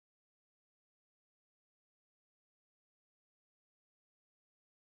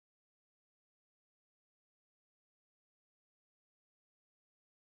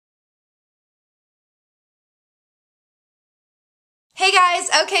Hey guys,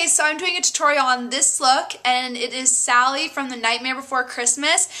 okay, so I'm doing a tutorial on this look, and it is Sally from The Nightmare Before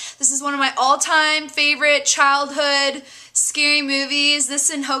Christmas. This is one of my all-time favorite childhood scary movies. This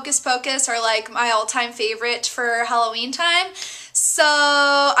and Hocus Pocus are like my all-time favorite for Halloween time. So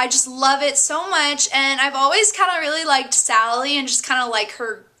I just love it so much, and I've always kind of really liked Sally and just kind of like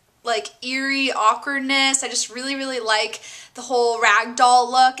her like eerie awkwardness. I just really like the whole ragdoll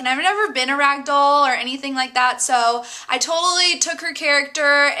look, and I've never been a ragdoll or anything like that, so I totally took her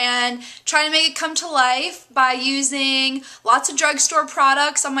character and tried to make it come to life by using lots of drugstore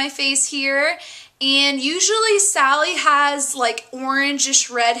products on my face here. And usually Sally has like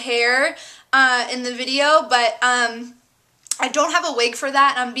orangish red hair in the video, but I don't have a wig for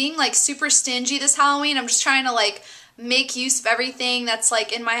that, and I'm being like super stingy this Halloween. I'm just trying to like make use of everything that's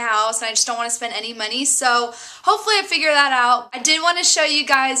like in my house, and I just don't want to spend any money. So hopefully I figure that out. I did want to show you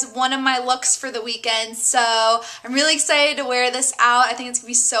guys one of my looks for the weekend, so I'm really excited to wear this out. I think it's gonna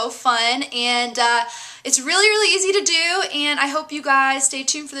be so fun, and it's really easy to do, and I hope you guys stay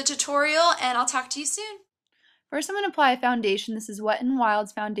tuned for the tutorial, and I'll talk to you soon. First, I'm going to apply a foundation. This is Wet n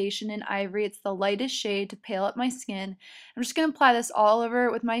Wild's foundation in Ivory. It's the lightest shade to pale up my skin. I'm just going to apply this all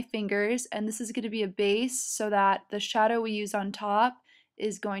over with my fingers, and this is going to be a base so that the shadow we use on top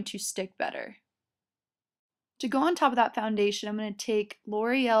is going to stick better. To go on top of that foundation, I'm going to take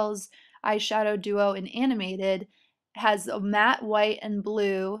L'Oreal's eyeshadow duo in Animated. It has a matte white and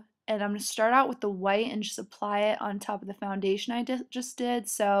blue, and I'm going to start out with the white and just apply it on top of the foundation I just did,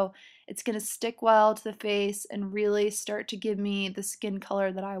 so it's going to stick well to the face and really start to give me the skin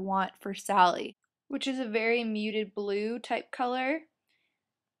color that I want for Sally, which is a very muted blue type color.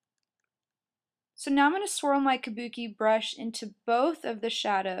 So now I'm going to swirl my kabuki brush into both of the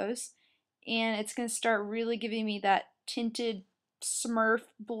shadows, and it's going to start really giving me that tinted Smurf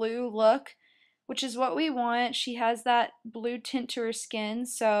blue look, which is what we want. She has that blue tint to her skin,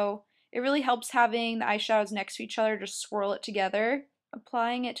 so it really helps having the eyeshadows next to each other to swirl it together,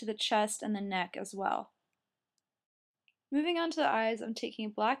 applying it to the chest and the neck as well. Moving on to the eyes, I'm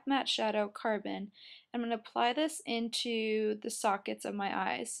taking black matte shadow Carbon. I'm going to apply this into the sockets of my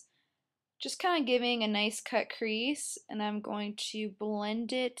eyes, just kind of giving a nice cut crease, and I'm going to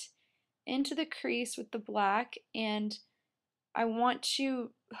blend it into the crease with the black, and I want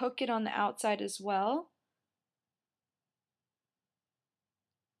to hook it on the outside as well.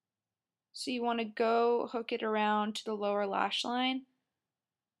 So you want to go hook it around to the lower lash line.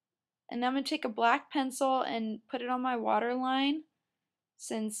 And then I'm going to take a black pencil and put it on my waterline,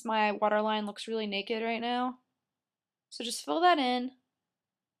 since my waterline looks really naked right now. So just fill that in,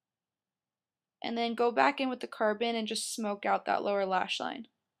 and then go back in with the Carbon and just smoke out that lower lash line.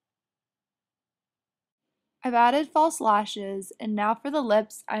 I've added false lashes, and now for the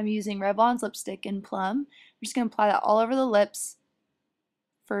lips, I'm using Revlon's lipstick in Plum. I'm just going to apply that all over the lips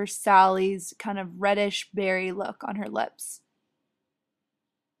for Sally's kind of reddish berry look on her lips.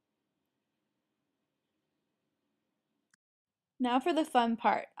 Now for the fun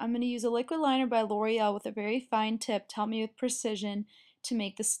part. I'm going to use a liquid liner by L'Oreal with a very fine tip to help me with precision to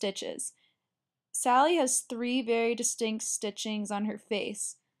make the stitches. Sally has three very distinct stitchings on her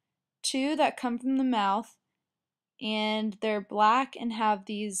face. Two that come from the mouth, and they're black and have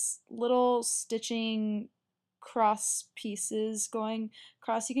these little stitching cross pieces going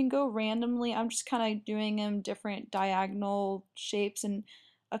across. You can go randomly. I'm just kind of doing them different diagonal shapes, and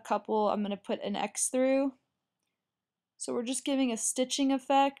a couple I'm going to put an X through. So we're just giving a stitching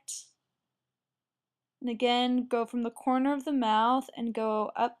effect. And again, go from the corner of the mouth and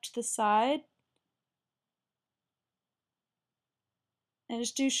go up to the side. And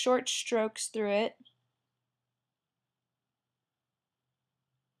just do short strokes through it.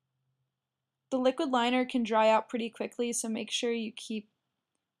 The liquid liner can dry out pretty quickly, so make sure you keep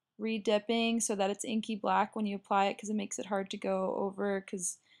redipping so that it's inky black when you apply it, because it makes it hard to go over,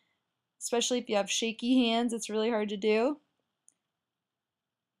 because especially if you have shaky hands, it's really hard to do.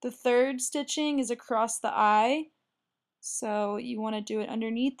 The third stitching is across the eye, so you want to do it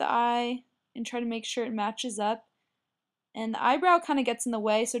underneath the eye and try to make sure it matches up. And the eyebrow kind of gets in the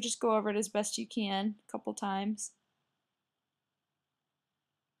way, so just go over it as best you can a couple times.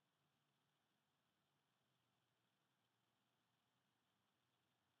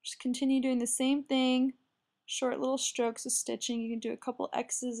 Just continue doing the same thing, short little strokes of stitching. You can do a couple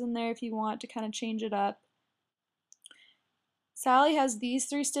X's in there if you want to kind of change it up. Sally has these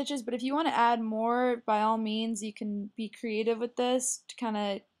three stitches, but if you want to add more, by all means, you can be creative with this to kind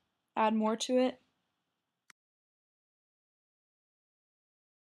of add more to it.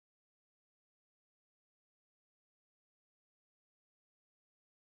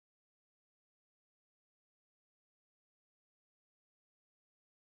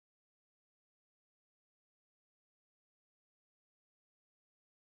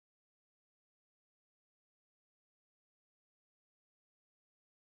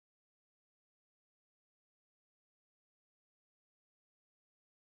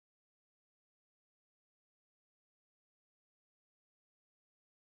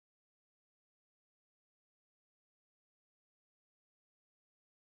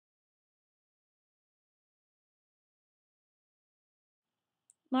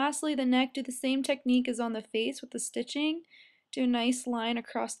 Lastly, the neck, do the same technique as on the face with the stitching. Do a nice line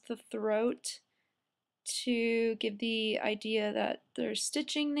across the throat to give the idea that there's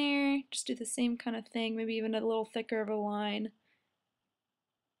stitching there. Just do the same kind of thing, maybe even a little thicker of a line.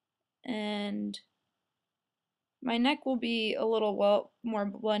 And my neck will be a little more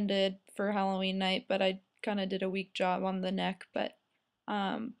blended for Halloween night, but I kind of did a weak job on the neck. But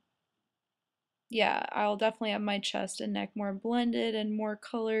um, yeah, I'll definitely have my chest and neck more blended and more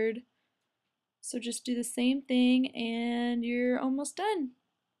colored. So just do the same thing and you're almost done.